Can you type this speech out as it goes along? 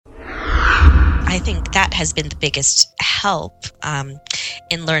think that has been the biggest help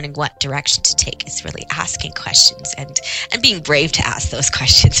in learning what direction to take, is really asking questions and being brave to ask those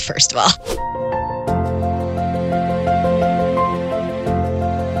questions, first of all.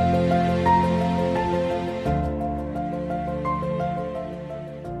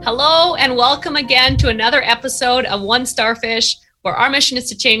 Hello and welcome again to another episode of One Starfish, where our mission is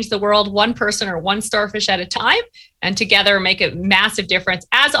to change the world one person or one starfish at a time, and together make a massive difference.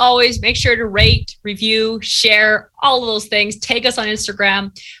 As always, make sure to rate, review, share, all of those things. Tag us on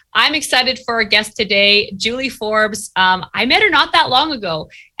Instagram. I'm excited for our guest today, Julie Forbes. I met her not that long ago,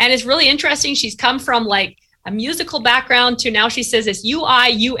 and it's really interesting. She's come from like a musical background to now she says it's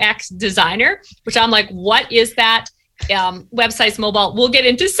UIUX designer, which I'm like, what is that? Websites, mobile. We'll get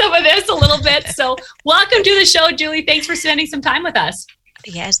into some of this a little bit. So welcome to the show, Julie. Thanks for spending some time with us.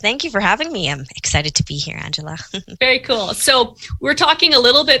 Yes, thank you for having me. I'm excited to be here, Angela. Very cool. So we're talking a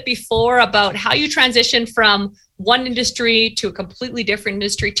little bit before about how you transitioned from one industry to a completely different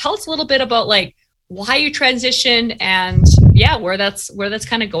industry. Tell us a little bit about like why you transitioned and where that's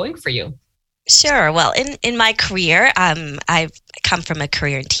kind of going for you. Sure. Well, in my career, I've come from a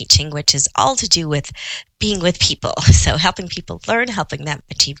career in teaching, which is all to do with being with people. So helping people learn, helping them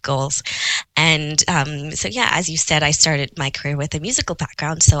achieve goals. And as you said, I started my career with a musical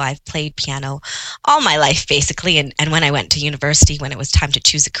background. So I've played piano all my life, basically. And when I went to university, when it was time to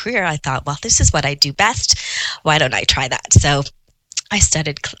choose a career, I thought, well, this is what I do best. Why don't I try that? So I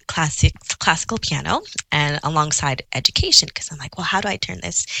studied classical piano and alongside education, because I'm like, well, how do I turn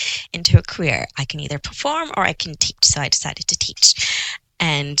this into a career? I can either perform or I can teach. So I decided to teach.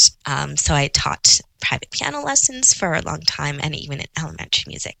 And so I taught private piano lessons for a long time, and even in elementary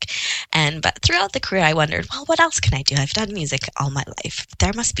music. But throughout the career, I wondered, well, what else can I do? I've done music all my life.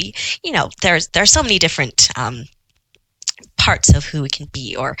 There must be, there's so many different parts of who we can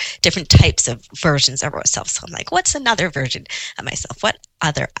be, or different types of versions of ourselves. So I'm like, what's another version of myself? What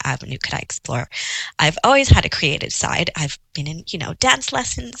other avenue could I explore? I've always had a creative side. I've been in, dance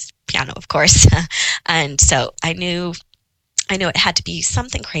lessons, piano, of course. And so I knew it had to be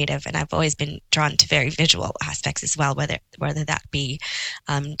something creative, and I've always been drawn to very visual aspects as well, whether that be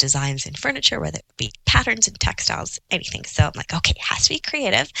designs in furniture, whether it be patterns in textiles, anything. So I'm like, okay, it has to be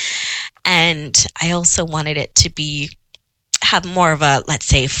creative. And I also wanted it to have more of a, let's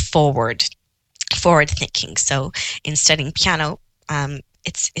say, forward thinking. So in studying piano,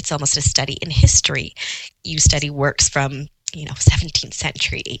 it's almost a study in history. You study works from 17th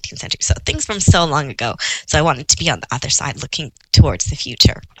century, 18th century, so things from so long ago. So I wanted to be on the other side, looking towards the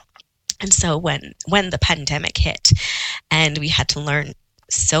future. And so when the pandemic hit, and we had to learn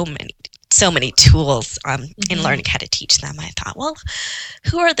so many tools in learning how to teach them, I thought, well,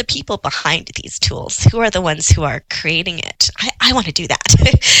 who are the people behind these tools? Who are the ones who are creating it? I want to do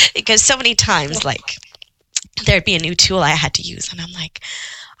that. Because so many times, like, there'd be a new tool I had to use, and I'm like,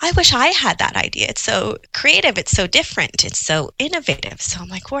 I wish I had that idea. It's so creative. It's so different. It's so innovative. So I'm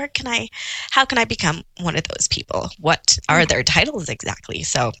like, how can I become one of those people? What are their titles exactly?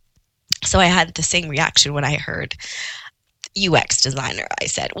 So I had the same reaction when I heard UX designer. I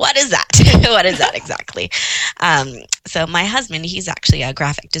said, what is that? What is that exactly? So my husband, he's actually a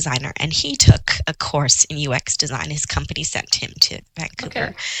graphic designer, and he took a course in UX design. His company sent him to Vancouver.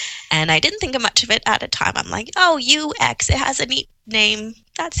 Okay. And I didn't think of much of it at a time. I'm like, oh, UX, it has a neat name.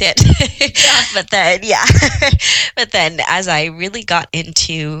 That's it. But then as I really got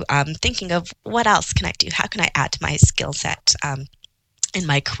into thinking of what else can I do? How can I add to my skill set in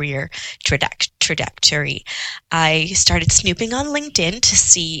my career trajectory, I started snooping on LinkedIn to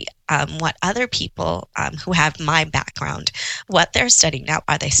see what other people who have my background, what they're studying now.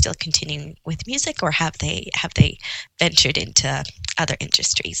 Are they still continuing with music, or have they ventured into other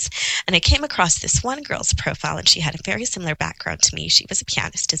industries? And I came across this one girl's profile, and she had a very similar background to me. She was a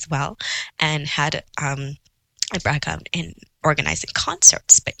pianist as well, and had a background in organizing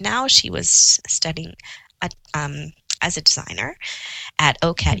concerts. But now she was studying as a designer at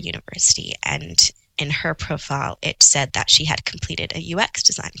OCAD University, and in her profile, it said that she had completed a UX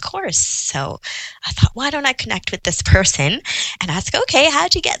design course. So I thought, why don't I connect with this person and ask, okay,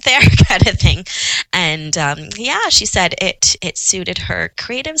 how'd you get there, kind of thing. And she said it suited her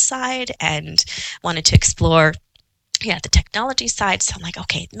creative side and wanted to explore the technology side. So I'm like,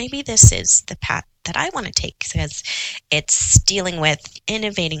 okay, maybe this is the path that I want to take, because it's dealing with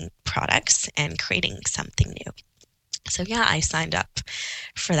innovating products and creating something new. So I signed up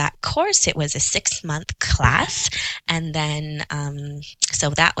for that course. It was a 6-month class. And then,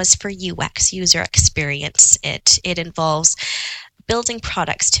 so that was for UX, user experience. It involves building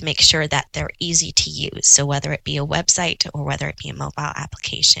products to make sure that they're easy to use. So whether it be a website or whether it be a mobile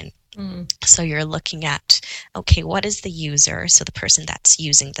application, So you're looking at, okay, what is the user? So the person that's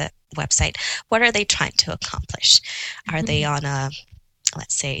using the website, what are they trying to accomplish? Are they on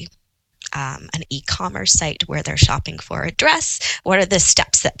let's say, an e-commerce site where they're shopping for a dress? What are the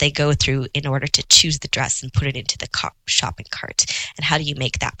steps that they go through in order to choose the dress and put it into the shopping cart? And how do you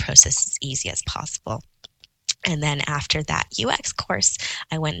make that process as easy as possible? And then after that UX course,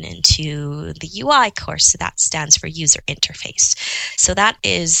 I went into the UI course. So that stands for user interface. So that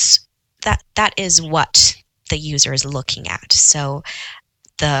is what the user is looking at. So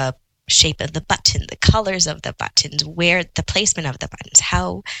the shape of the button, the colors of the buttons, where the placement of the buttons,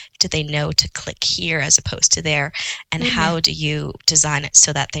 how do they know to click here as opposed to there, and how do you design it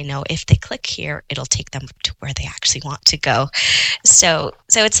so that they know if they click here, it'll take them to where they actually want to go. So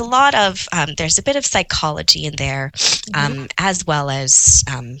it's a lot of, there's a bit of psychology in there, as well as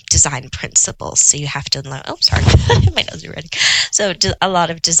design principles. So you have to learn, my nose is ready. So a lot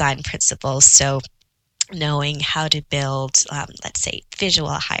of design principles. So knowing how to build, let's say, visual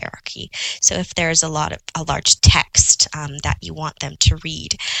hierarchy. So if there's a large text that you want them to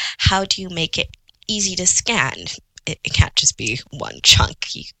read, how do you make it easy to scan? It can't just be one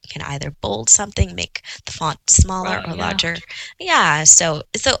chunk. You can either bold something, make the font smaller or larger. Yeah. So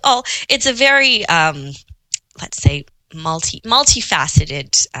it's a very, let's say,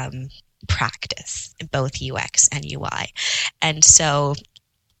 multifaceted practice in both UX and UI. And so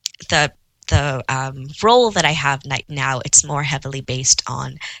the role that I have now, it's more heavily based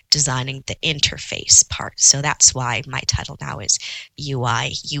on designing the interface part. So that's why my title now is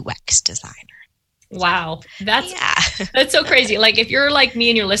UI UX designer. Wow. That's so crazy. Like if you're like me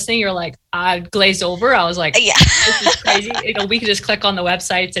and you're listening, you're like, I glazed over. I was like, this is crazy. We could just click on the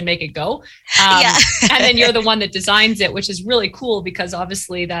websites and make it go. And then you're the one that designs it, which is really cool because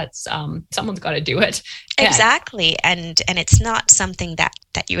obviously that's, someone's got to do it. Exactly. And it's not something that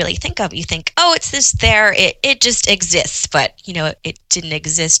you really think of. You think, oh, it's this there. It just exists. But, it didn't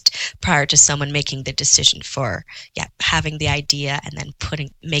exist prior to someone making the decision for, having the idea and then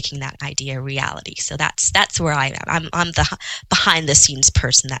making that idea a reality. So that's where I am. I'm the behind the scenes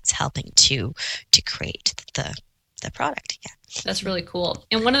person that's helping to create the product. Yeah. That's really cool.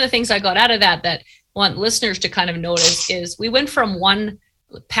 And one of the things I got out of that I want listeners to kind of notice is we went from one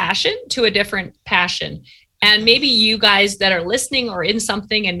passion to a different passion. And maybe you guys that are listening are in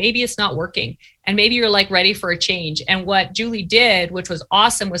something and maybe it's not working. And maybe you're like ready for a change. And what Julie did, which was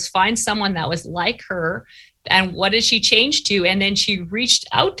awesome, was find someone that was like her. And what did she change to? And then she reached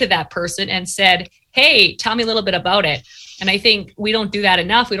out to that person and said, hey, tell me a little bit about it. And I think we don't do that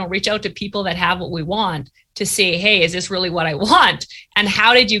enough. We don't reach out to people that have what we want to say, hey, is this really what I want? And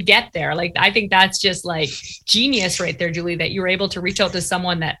how did you get there? Like, I think that's just like genius right there, Julie, that you were able to reach out to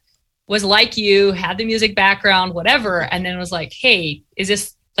someone that was like you, had the music background, whatever. And then was like, hey, is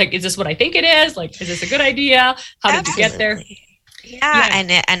this what I think it is? Like, is this a good idea? How did you get there?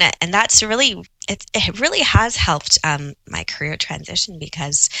 Yeah. And that's really, it really has helped my career transition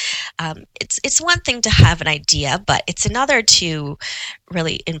because it's one thing to have an idea, but it's another to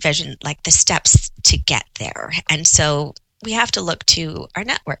really envision like the steps to get there. And so we have to look to our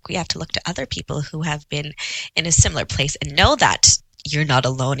network. We have to look to other people who have been in a similar place and know that you're not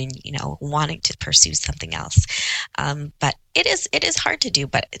alone in, wanting to pursue something else. But it is hard to do,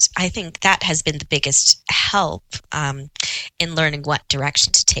 but I think that has been the biggest help in learning what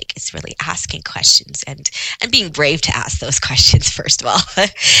direction to take is really asking questions and being brave to ask those questions, first of all.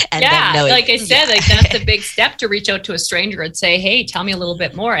 And then knowing, like I said, like that's a big step to reach out to a stranger and say, hey, tell me a little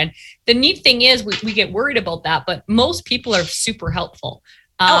bit more. And the neat thing is we get worried about that, but most people are super helpful.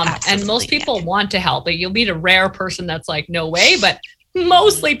 And most people want to help. You'll meet a rare person that's like, no way, but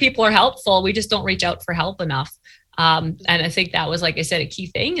mostly people are helpful. We just don't reach out for help enough. And I think that was, like I said, a key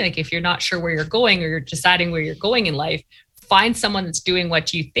thing. Like if you're not sure where you're going or you're deciding where you're going in life, find someone that's doing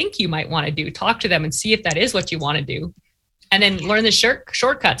what you think you might want to do. Talk to them and see if that is what you want to do. And then learn the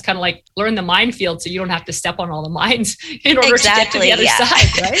shortcuts, kind of like learn the minefield so you don't have to step on all the mines in order to get to the other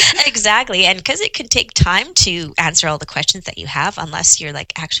side, right? Exactly. And because it can take time to answer all the questions that you have unless you're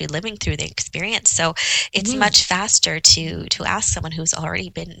like actually living through the experience. So it's much faster to ask someone who's already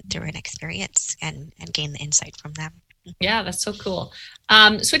been through an experience and gain the insight from them. Yeah, that's so cool.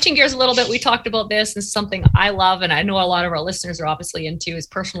 Switching gears a little bit, we talked about this. This is something I love, and I know a lot of our listeners are obviously into, is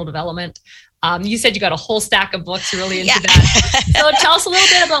personal development. You said you got a whole stack of books really into that. So tell us a little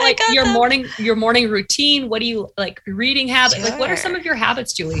bit about like your morning routine. What do you like reading habits? Like what are some of your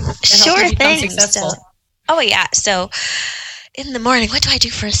habits, Julie? Sure thing. So in the morning, what do I do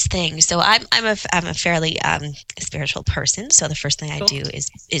first thing? So I'm a fairly spiritual person. So the first thing I do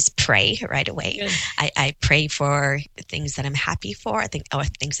is pray right away. I pray for things that I'm happy for. Or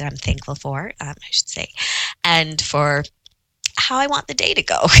things that I'm thankful for. I should say, and for how I want the day to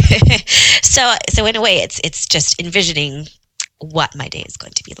go. So in a way, it's just envisioning what my day is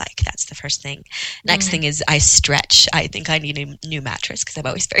going to be like. That's the first thing. Next thing is I stretch. I think I need a new mattress because I'm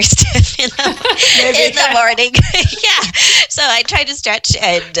always very stiff in the morning. Yeah. So I try to stretch,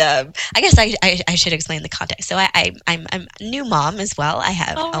 and I guess I should explain the context. So I'm a new mom as well. I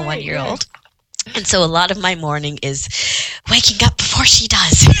have a 1-year-old. And so a lot of my morning is waking up before she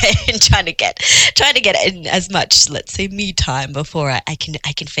does and trying to get in as much, let's say, me time before I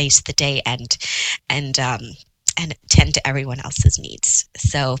can face the day and tend to everyone else's needs.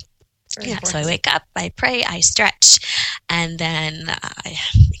 So so I wake up, I pray, I stretch, and then I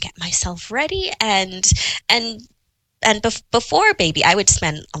get myself ready and before baby, I would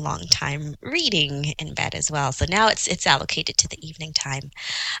spend a long time reading in bed as well. So now it's allocated to the evening time.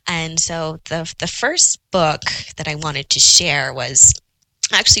 And so the first book that I wanted to share was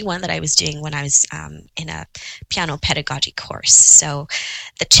actually one that I was doing when I was in a piano pedagogy course. So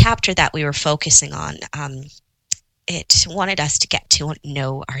the chapter that we were focusing on, it wanted us to get to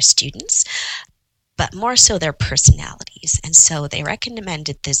know our students, but more so their personalities. And so they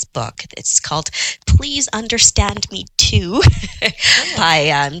recommended this book. It's called Please Understand Me Too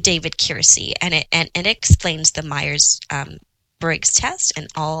by David Kiersey. And it explains the Myers-Briggs test and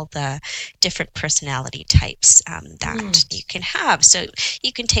all the different personality types that you can have. So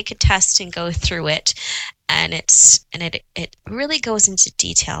you can take a test and go through it. And it really goes into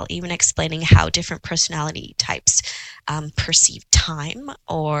detail, even explaining how different personality types perceive time,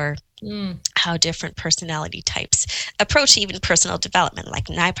 or how different personality types approach even personal development. Like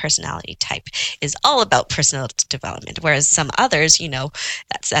my personality type is all about personal development, whereas some others,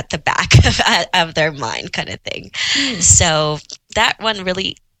 that's at the back of their mind kind of thing. So that one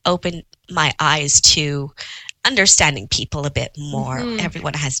really opened my eyes to understanding people a bit more.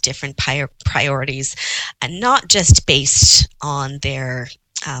 Everyone has different priorities, and not just based on their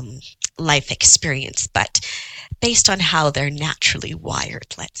life experience, but based on how they're naturally wired,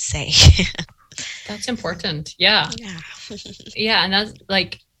 let's say. That's important. Yeah. Yeah. And that's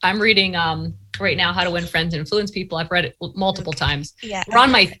like, I'm reading right now, How to Win Friends and Influence People. I've read it multiple times. Yeah, we're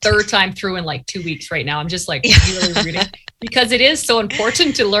on my third time through in like 2 weeks right now. I'm just like really reading, because it is so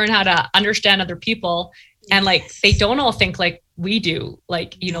important to learn how to understand other people. And like, they don't all think like we do.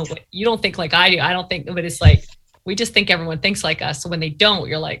 Like, you don't think like I do. I don't think, but it's like, we just think everyone thinks like us. So when they don't,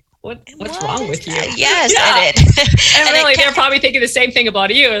 you're like, what's wrong with you? Yes. And really, they're probably thinking the same thing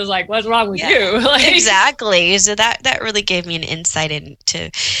about you. It's like, what's wrong with you? Like, exactly. So that really gave me an insight into,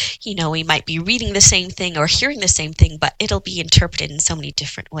 we might be reading the same thing or hearing the same thing, but it'll be interpreted in so many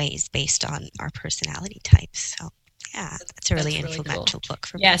different ways based on our personality types. So yeah, it's a really influential book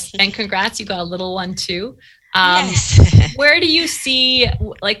for me. Yes. And congrats, you got a little one too. Yes. Where do you see,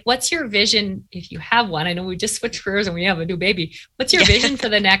 like, what's your vision if you have one? I know we just switched careers and we have a new baby. What's your vision for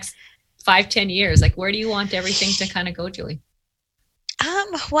the next 5-10 years? Like, where do you want everything to kind of go, Julie?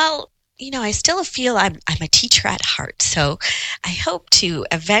 Well, I still feel I'm a teacher at heart. So I hope to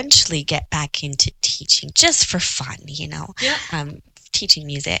eventually get back into teaching just for fun, teaching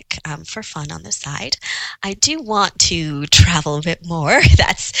music for fun on the side. I do want to travel a bit more.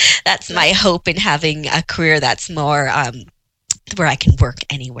 That's my hope in having a career that's more where I can work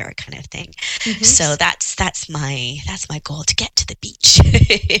anywhere kind of thing. So that's my goal, to get to the beach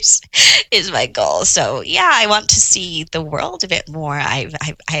is my goal. So yeah, I want to see the world a bit more. I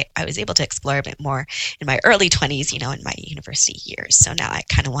was able to explore a bit more in my early 20s, in my university years. So now I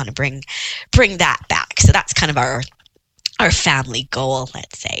kind of want to bring that back. So that's kind of our family goal,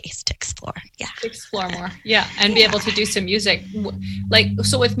 let's say, is to explore. Yeah. Explore more. Yeah. And be able to do some music. Like,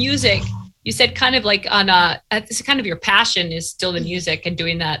 so with music, you said kind of like it's kind of your passion is still the music, and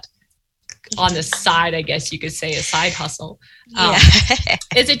doing that on the side, I guess you could say, a side hustle.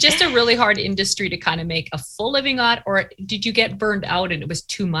 Is it just a really hard industry to kind of make a full living on, or did you get burned out and it was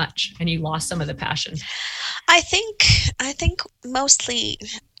too much and you lost some of the passion? I think mostly,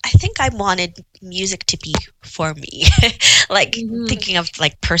 I wanted music to be for me, like thinking of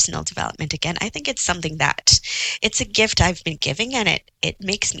like personal development again. I think it's something that it's a gift I've been giving, and it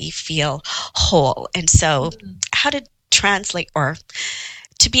makes me feel whole. And so how to translate or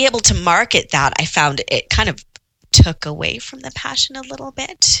to be able to market that, I found it kind of took away from the passion a little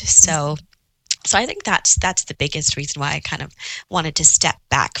bit. So I think that's the biggest reason why I kind of wanted to step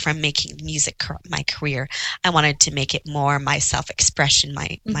back from making music my career. I wanted to make it more my self-expression,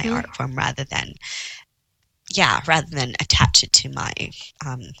 my art form, rather than, rather than attach it to my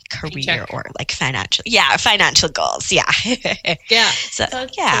career Paycheck. or like financial goals. Yeah. Yeah. So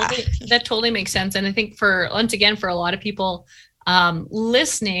yeah. That totally makes sense. And I think for a lot of people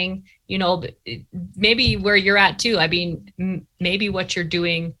listening, maybe where you're at too. I mean, maybe what you're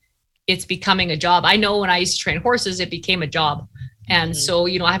doing, it's becoming a job. I know when I used to train horses, it became a job. And so,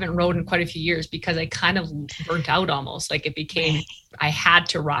 I haven't rode in quite a few years because I kind of burnt out almost. Like it became, I had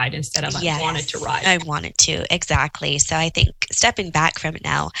to ride instead of I wanted to ride. I wanted to, exactly. So I think stepping back from it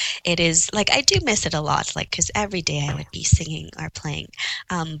now, it is like, I do miss it a lot, like, because every day I would be singing or playing.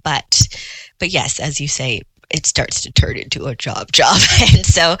 But yes, as you say, it starts to turn into a job. And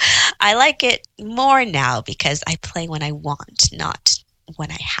so I like it more now because I play when I want, not when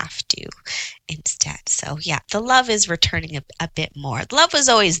I have to instead. So yeah, the love is returning a bit more. The love was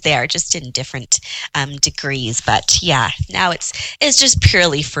always there, just in different degrees. But yeah, now it's just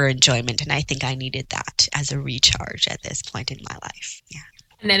purely for enjoyment. And I think I needed that as a recharge at this point in my life. Yeah.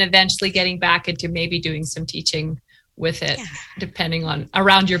 And then eventually getting back into maybe doing some teaching with it, depending on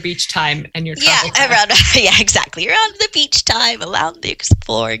around your beach time and your travel time. Exactly. Around the beach time, around the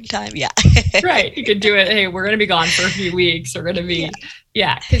exploring time. Yeah. Right. You could do it. Hey, we're going to be gone for a few weeks. We're going to be,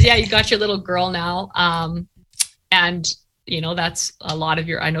 because you got your little girl now. And that's a lot of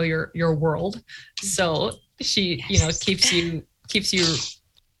your world. So she, keeps you,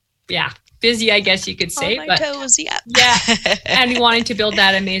 busy, I guess you could say. On my toes, yeah. And wanting to build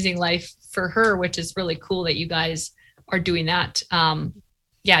that amazing life for her, which is really cool that you guys are doing that.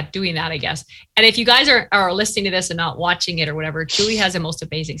 Doing that, I guess. And if you guys are listening to this and not watching it or whatever, Julie has the most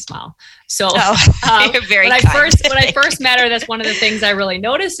amazing smile. So you're very when I first met her, that's one of the things I really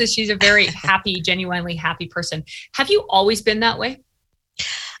noticed is she's a very happy, genuinely happy person. Have you always been that way?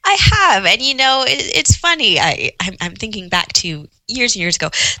 I have. And it's funny. I'm thinking back to years and years ago.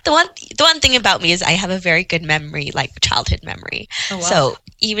 The one thing about me is I have a very good memory, like childhood memory. Oh, wow. So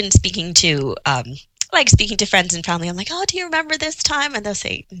even speaking to friends and family, I'm like, oh, do you remember this time? And they'll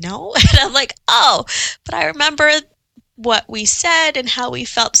say, no. And I'm like, oh, but I remember what we said and how we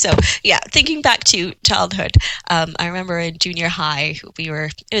felt. So yeah, thinking back to childhood, I remember in junior high,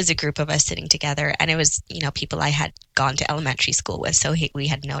 it was a group of us sitting together, and it was, people I had gone to elementary school with. So we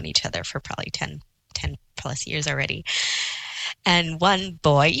had known each other for probably 10 plus years already. And one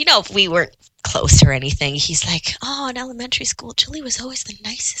boy, we weren't close or anything, he's like, oh, in elementary school, Julie was always the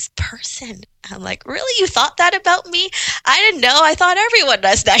nicest person. I'm like, really? You thought that about me? I didn't know. I thought everyone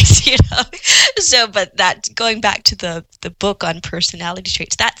was nice, So, but that, going back to the book on personality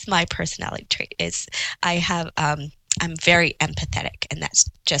traits, that's my personality trait, is I'm very empathetic, and that's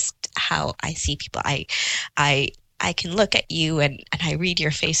just how I see people. I can look at you and I read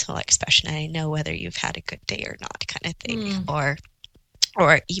your facial expression, and I know whether you've had a good day or not, kind of thing.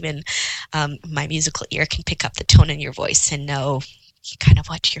 Or even my musical ear can pick up the tone in your voice and know kind of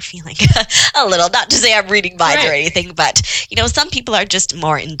what you're feeling a little. Not to say I'm reading minds or anything, but some people are just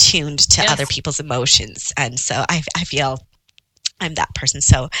more in tuned to other people's emotions, and so I feel I'm that person.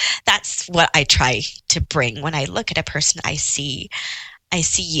 So that's what I try to bring when I look at a person. I see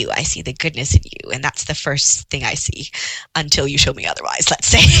you. I see the goodness in you. And that's the first thing I see until you show me otherwise, let's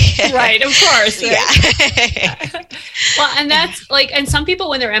say. Right, of course. Right? Yeah. Well, and that's and some people,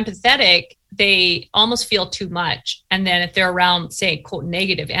 when they're empathetic, they almost feel too much. And then if they're around, say, quote,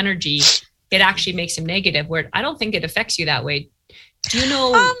 negative energy, it actually makes them negative, where I don't think it affects you that way. Do you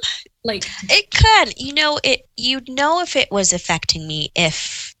know, it could, if it was affecting me,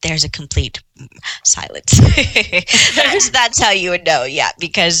 if there's a complete silence. That's how you would know. Yeah.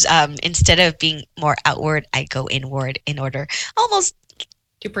 Because, instead of being more outward, I go inward in order almost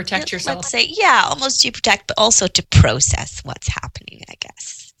to protect yourself. Let's say, almost to protect, but also to process what's happening, I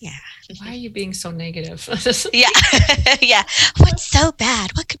guess. Yeah. Why are you being so negative? Yeah. What's so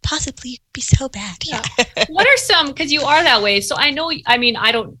bad? What could possibly be so bad? Yeah. What are some, because you are that way. So I know, I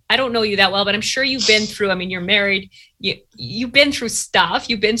don't know you that well, but I'm sure you've been through, you're married, you've been through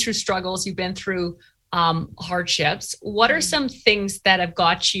stuff, you've been through struggles, you've been through hardships. What are some things that have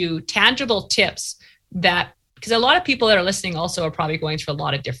got you tangible tips that, because a lot of people that are listening also are probably going through a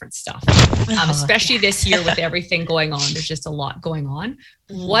lot of different stuff, especially this year with everything going on. There's just a lot going on.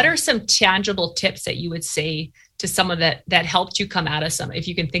 What are some tangible tips that you would say to someone that helped you come out of some, if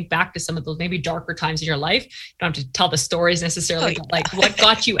you can think back to some of those maybe darker times in your life? You don't have to tell the stories necessarily, but what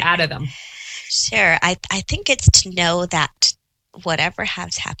got you out of them? Sure. I think it's to know that whatever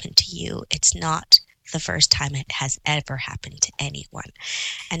has happened to you, it's not the first time it has ever happened to anyone.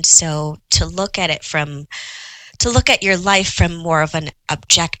 And so to look at your life from more of an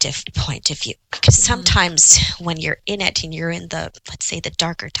objective point of view, because sometimes when you're in it and you're in the, let's say, the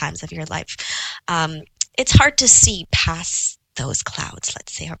darker times of your life, it's hard to see past those clouds,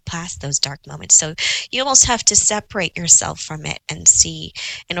 let's say, or past those dark moments. So you almost have to separate yourself from it and see,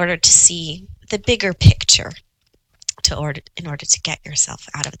 in order to see the bigger picture, in order to get yourself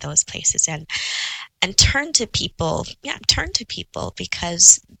out of those places, and turn to people. Yeah, turn to people,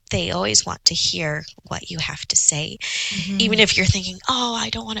 because they always want to hear what you have to say. Even if you're thinking, oh, I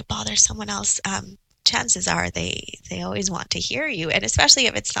don't want to bother someone else, chances are they always want to hear you. And especially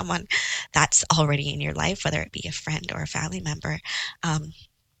if it's someone that's already in your life, whether it be a friend or a family member,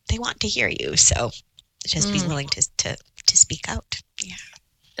 they want to hear you. So just be willing to speak out. Yeah.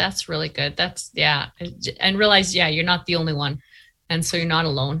 That's really good. And realize, you're not the only one. And so you're not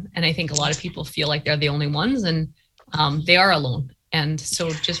alone. And I think a lot of people feel like they're the only ones, and they are alone. And so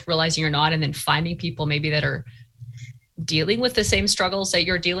just realizing you're not, and then finding people maybe that are dealing with the same struggles that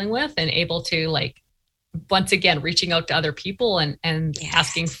you're dealing with, and able to, like, once again, reaching out to other people and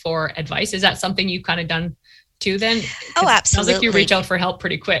asking for advice. Is that something you've kind of done too then? Oh, absolutely. It sounds like you reach out for help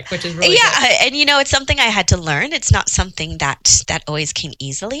pretty quick, which is really good. And it's something I had to learn. It's not something that always came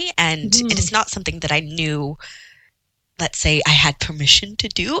easily, and it's not something that I knew, let's say, I had permission to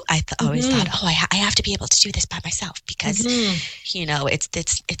do. I always thought, I have to be able to do this by myself, because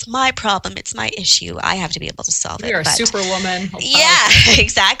it's my problem, it's my issue, I have to be able to solve it. You're a superwoman. Yeah,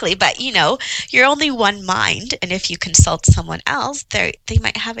 exactly. But you're only one mind, and if you consult someone else, they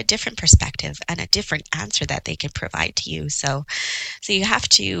might have a different perspective and a different answer that they can provide to you. So you have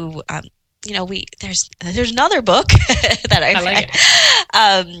to there's another book that I read.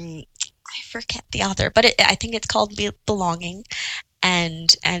 I forget the author, but I think it's called Belonging, and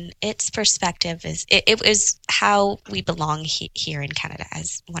its perspective is it was how we belong here in Canada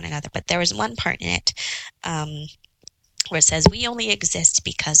as one another. But there was one part in it where it says we only exist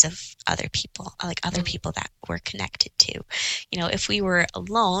because of other people, like other people that we're connected to. If we were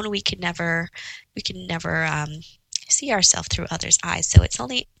alone, we could never see ourselves through others' eyes. So it's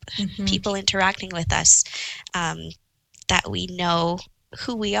only people interacting with us that we know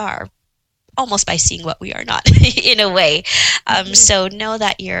who we are, almost by seeing what we are not, in a way. So know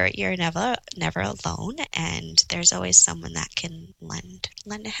that you're never alone, and there's always someone that can lend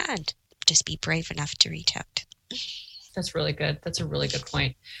a hand. Just be brave enough to reach out. That's really good. That's a really good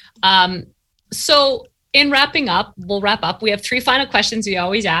point. So in wrapping up, we'll wrap up. We have 3 final questions we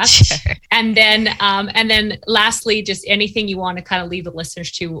always ask. Sure. And then lastly, just anything you want to kind of leave the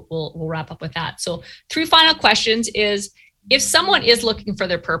listeners to, we'll wrap up with that. So 3 final questions is, if someone is looking for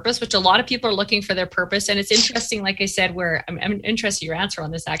their purpose, which a lot of people are looking for their purpose, and it's interesting, like I said, where I'm interested in your answer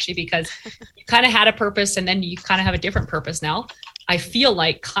on this, actually, because you kind of had a purpose and then you kind of have a different purpose now. I feel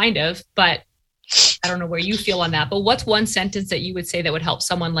like kind of, but I don't know where you feel on that. But what's one sentence that you would say that would help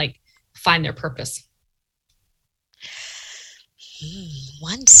someone like find their purpose?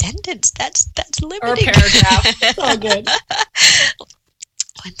 One sentence. That's limiting. Or a paragraph. That's all good.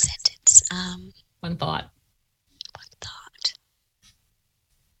 One sentence. One thought.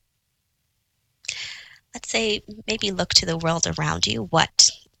 Let's say maybe look to the world around you.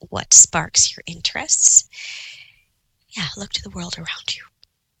 What sparks your interests? Yeah, look to the world around you.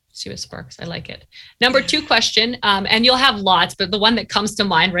 See what sparks. I like it. Number 2 question, and you'll have lots, but the one that comes to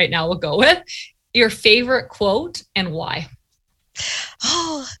mind right now we'll go with. Your favorite quote and why?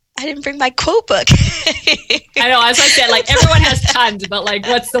 Oh, I didn't bring my quote book. I know, as I said, like everyone has tons, but like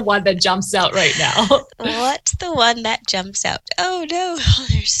what's the one that jumps out right now? What's the one that jumps out? Oh no,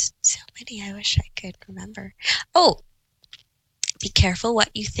 there's so many. I wish I could remember. Oh, be careful what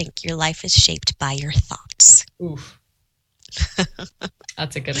you think. Your life is shaped by your thoughts. Oof.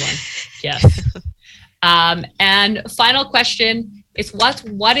 That's a good one. Yes. And final question is,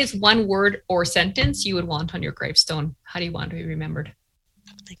 what is one word or sentence you would want on your gravestone? How do you want to be remembered?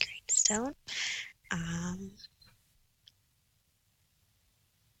 My gravestone.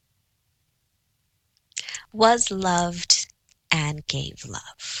 Was loved and gave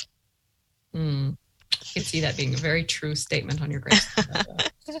love. I can see that being a very true statement on your gravestone.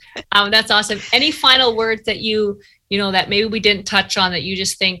 That's awesome. Any final words that you that maybe we didn't touch on, that you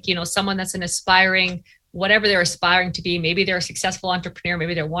just think, someone that's an aspiring, whatever they're aspiring to be, maybe they're a successful entrepreneur,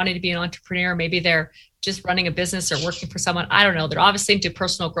 maybe they're wanting to be an entrepreneur, maybe they're just running a business or working for someone. I don't know. They're obviously into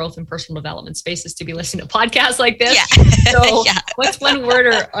personal growth and personal development spaces to be listening to podcasts like this. Yeah. So what's one word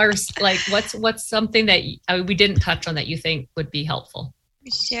or like, what's something that we didn't touch on that you think would be helpful?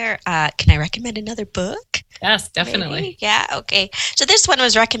 Sure. Can I recommend another book? Yes, definitely. Maybe? Yeah. Okay. So this one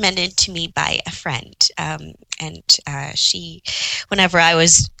was recommended to me by a friend, and she, whenever I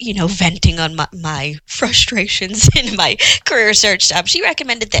was, venting on my frustrations in my career search, she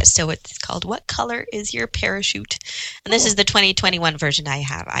recommended this. So it's called "What Color Is Your Parachute?" And this is the 2021 version I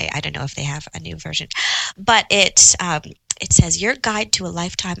have. I don't know if they have a new version, but it says your guide to a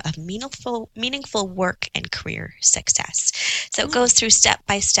lifetime of meaningful work and career success. So it goes through step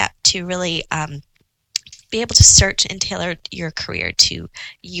by step to really be able to search and tailor your career to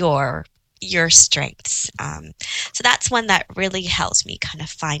your strengths. So that's one that really helps me kind of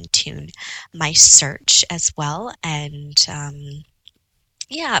fine tune my search as well. And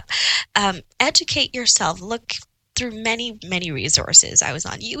educate yourself. Look through many resources. I was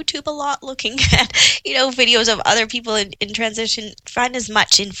on YouTube a lot looking at videos of other people in transition. Find as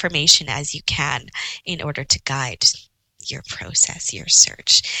much information as you can in order to guide your process, your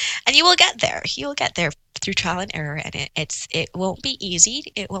search, and you will get there. You will get there through trial and error, and it won't be easy.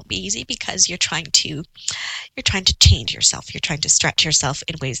 It won't be easy because you're trying to change yourself. You're trying to stretch yourself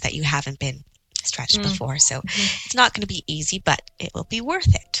in ways that you haven't been stretched before. So it's not going to be easy, but it will be worth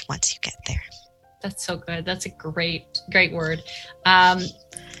it once you get there. That's so good. That's a great word.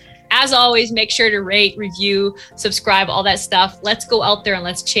 As always, make sure to rate, review, subscribe, all that stuff. Let's go out there and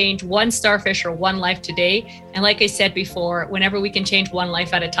let's change one starfish or one life today. And like I said before, whenever we can change one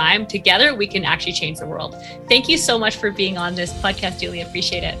life at a time, together we can actually change the world. Thank you so much for being on this podcast, Julie.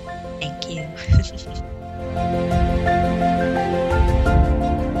 Appreciate it. Thank you.